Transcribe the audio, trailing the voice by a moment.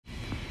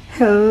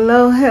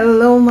Hello,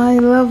 hello, my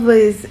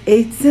lovers.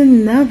 It's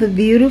another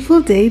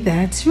beautiful day,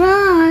 that's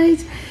right,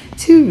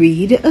 to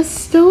read a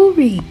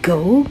story.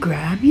 Go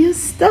grab your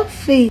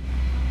stuffy.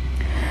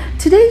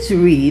 Today's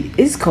read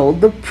is called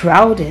The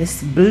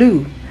Proudest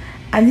Blue,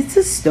 and it's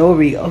a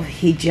story of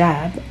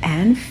hijab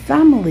and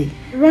family.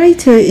 The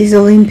writer is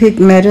Olympic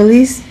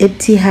medalist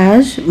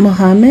Ibtihaj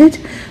Mohammed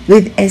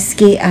with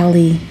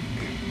S.K.Ali.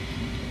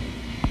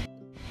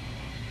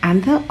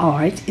 And the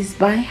art is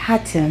by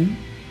S.K.Ali.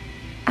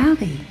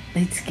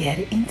 Let's get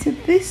into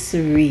this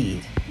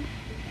read.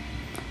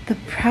 The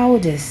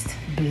Proudest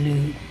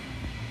Blue.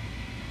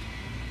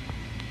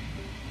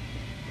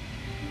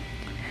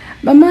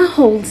 Mama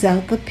holds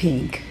out the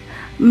pink.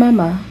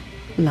 Mama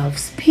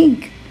loves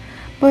pink.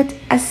 But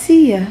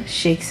Asiya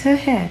shakes her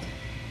head.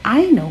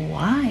 I know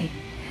why.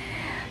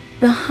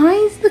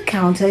 Behind the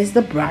counter is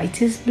the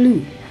brightest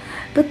blue,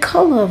 the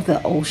color of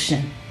the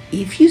ocean.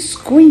 If you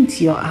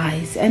squint your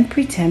eyes and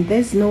pretend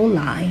there's no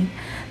line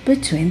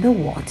between the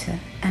water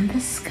and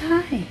the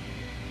sky.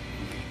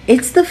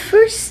 It's the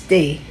first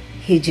day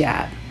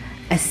hijab.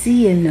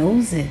 Asiya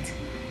knows it.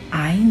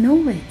 I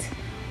know it.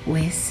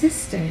 We're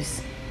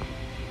sisters.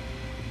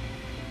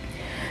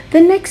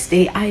 The next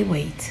day I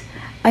wait.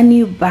 A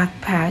new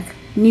backpack,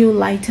 new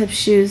light up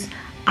shoes.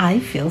 I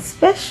feel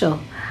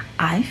special.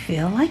 I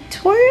feel like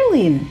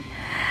twirling.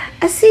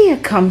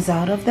 Asiya comes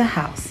out of the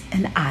house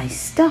and I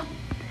stop.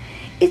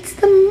 It's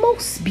the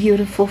most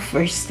beautiful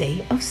first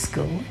day of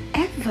school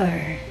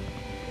ever.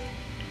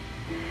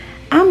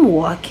 I'm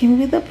walking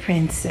with a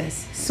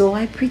princess, so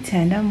I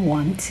pretend I'm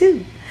one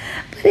too.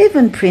 But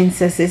even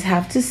princesses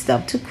have to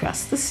stop to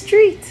cross the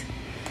street.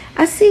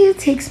 Asiya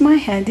takes my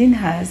hand in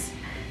hers,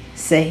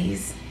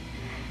 says,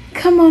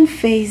 "Come on,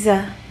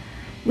 Faiza,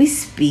 we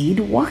speed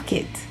walk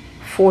it.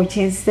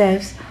 14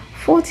 steps,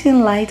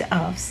 14 light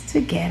ups to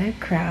get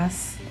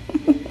across."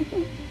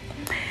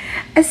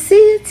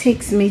 Asiya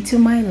takes me to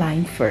my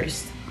line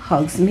first,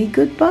 hugs me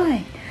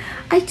goodbye.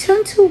 I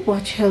turn to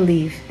watch her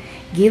leave,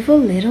 give a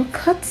little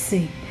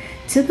curtsy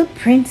to the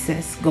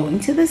princess going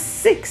to the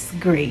 6th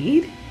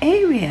grade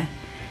area.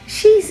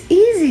 She's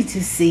easy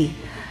to see.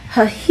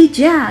 Her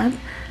hijab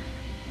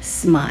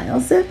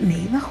smiles at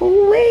me the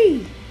whole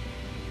way.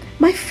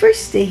 My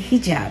first day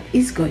hijab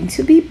is going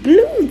to be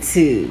blue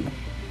too.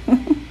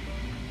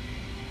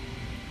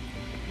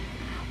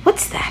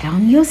 What's that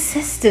on your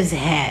sister's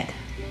head?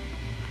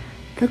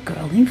 The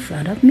girl in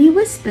front of me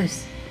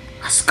whispers,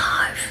 "A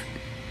scarf."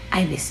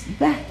 I whisper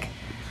back.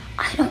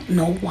 I don't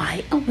know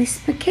why a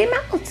whisper came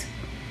out.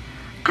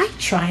 I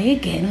try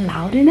again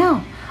loud and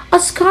out. "A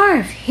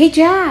scarf,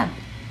 hijab."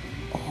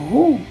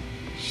 "Oh,"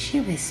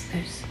 she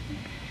whispers.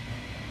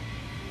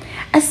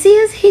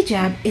 Asiya's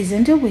hijab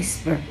isn't a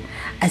whisper.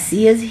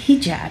 Asiya's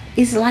hijab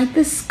is like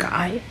the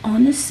sky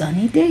on a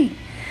sunny day.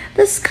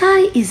 The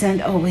sky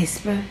isn't a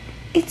whisper.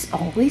 It's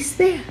always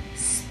there,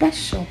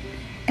 special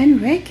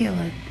and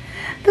regular.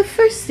 The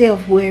first day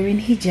of wearing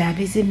hijab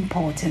is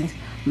important.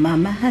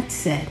 Mama had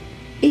said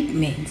it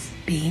means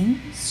being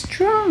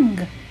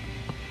strong.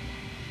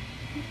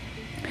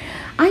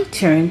 I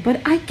turn,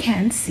 but I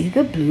can't see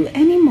the blue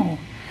anymore.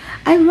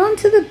 I run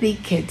to the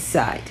big kid's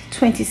side,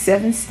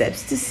 27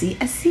 steps to see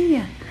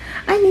Asiya.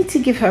 I need to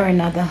give her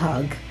another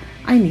hug.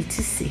 I need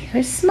to see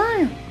her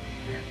smile.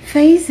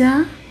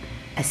 "Faiza."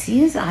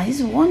 Asiya's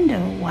eyes wonder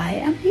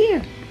why I'm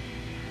here.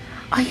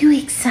 "Are you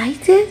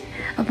excited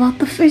about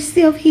the first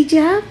day of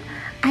hijab?"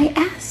 I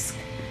ask.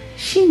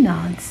 She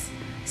nods,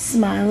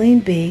 smiling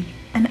big,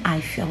 and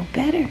I feel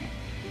better.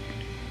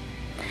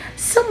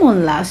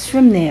 Someone laughs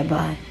from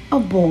nearby, a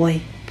boy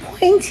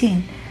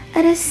pointing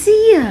at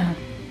Asiya.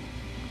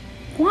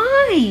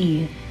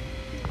 Why?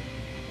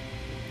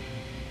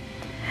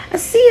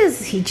 Asiya's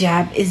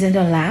hijab isn't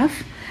a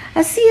laugh.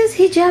 Asiya's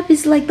hijab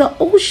is like the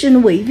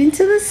ocean waving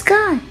to the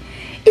sky.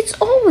 It's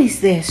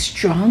always there,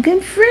 strong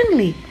and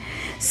friendly.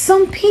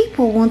 Some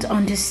people won't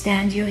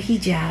understand your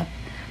hijab,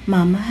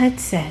 Mama had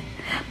said,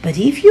 but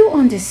if you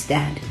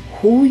understand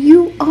who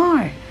you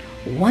are,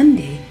 one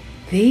day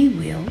they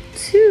will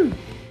too.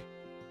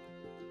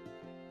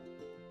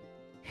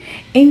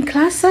 In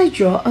class, I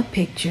draw a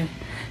picture.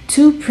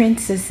 2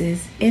 princesses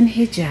in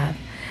hijab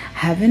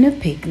having a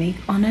picnic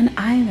on an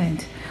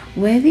island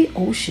where the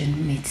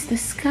ocean meets the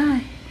sky.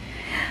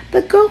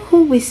 The girl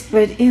who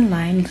whispered in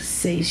line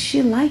says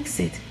she likes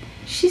it.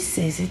 She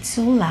says it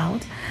so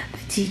loud,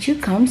 the teacher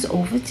comes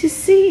over to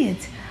see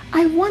it.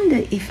 I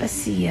wonder if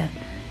Asiya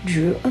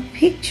drew a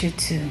picture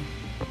too.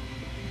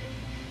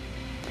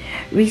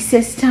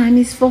 Recess time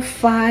is for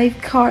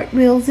 5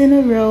 cartwheels in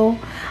a row.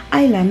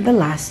 I land the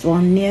last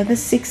one near the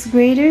 6th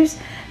graders,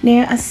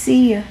 near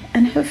Asiya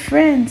and her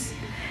friends,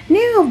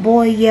 near a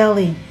boy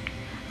yelling,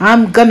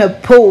 "I'm gonna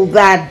pull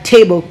that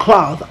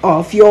tablecloth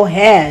off your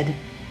head."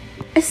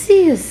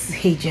 Asiya's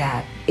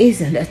hijab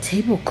isn't a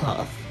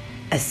tablecloth.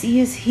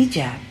 Asiya's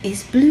hijab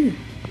is blue,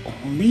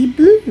 only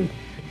blue.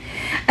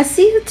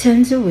 Asiya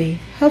turns away,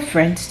 her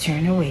friends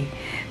turn away.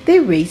 They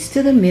race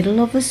to the middle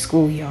of the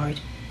schoolyard,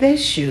 their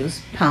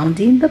shoes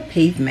pounding the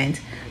pavement,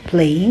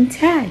 playing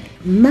tag.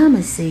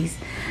 Mama says,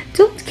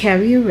 Don't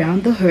carry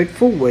around the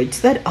hurtful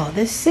words that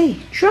others say.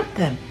 Drop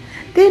them.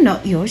 They're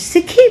not yours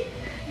to keep.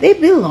 They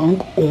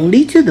belong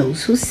only to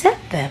those who said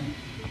them.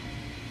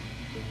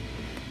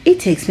 It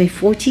takes me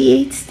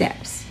 48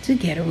 steps to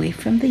get away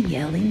from the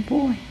yelling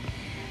boy.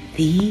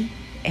 The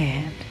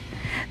end.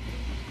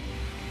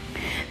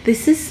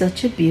 This is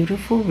such a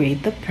beautiful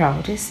read, The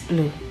Proudest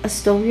Blue, a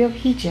story of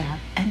hijab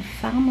and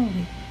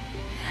family.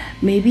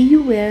 Maybe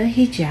you wear a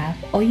hijab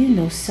or you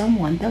know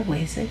someone that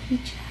wears a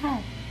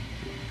hijab.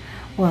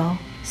 Well,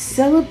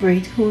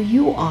 celebrate who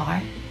you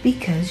are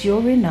because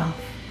you're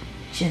enough,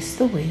 just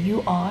the way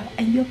you are,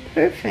 and you're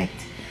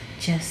perfect,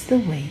 just the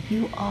way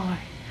you are.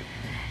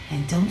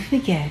 And don't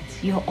forget,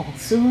 you're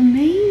also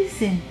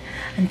amazing.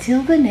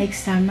 Until the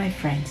next time, my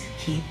friends,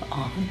 keep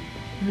on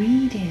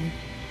reading.